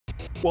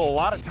Well, a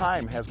lot of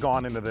time has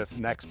gone into this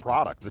next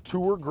product, the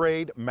tour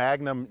grade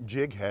Magnum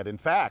Jig Head. In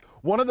fact,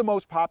 one of the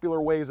most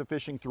popular ways of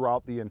fishing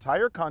throughout the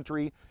entire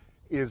country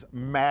is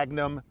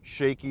Magnum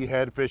shaky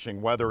head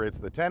fishing, whether it's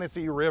the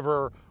Tennessee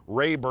River,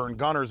 Rayburn,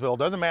 Gunnersville,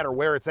 doesn't matter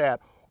where it's at,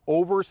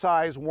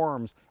 oversized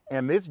worms,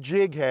 and this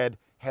Jig Head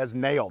has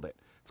nailed it.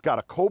 It's got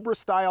a Cobra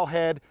style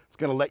head. It's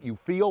gonna let you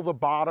feel the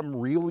bottom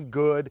really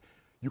good.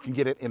 You can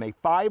get it in a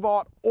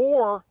 5/0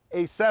 or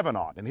a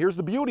 7/0. And here's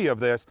the beauty of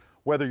this,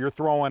 whether you're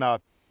throwing a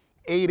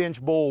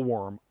 8-inch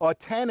bullworm, a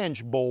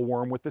 10-inch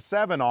bullworm with the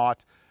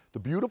 7/0, the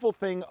beautiful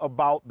thing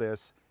about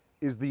this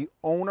is the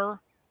owner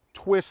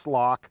twist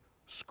lock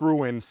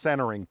screw-in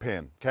centering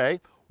pin,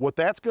 okay? What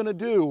that's gonna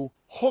do,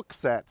 hook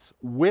sets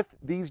with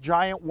these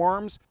giant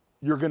worms,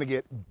 you're gonna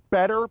get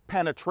better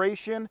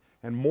penetration,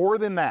 and more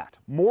than that,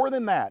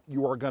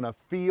 you are gonna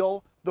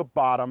feel the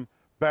bottom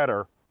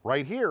better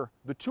right here,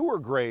 the tour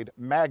grade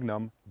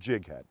Magnum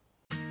Jig Head.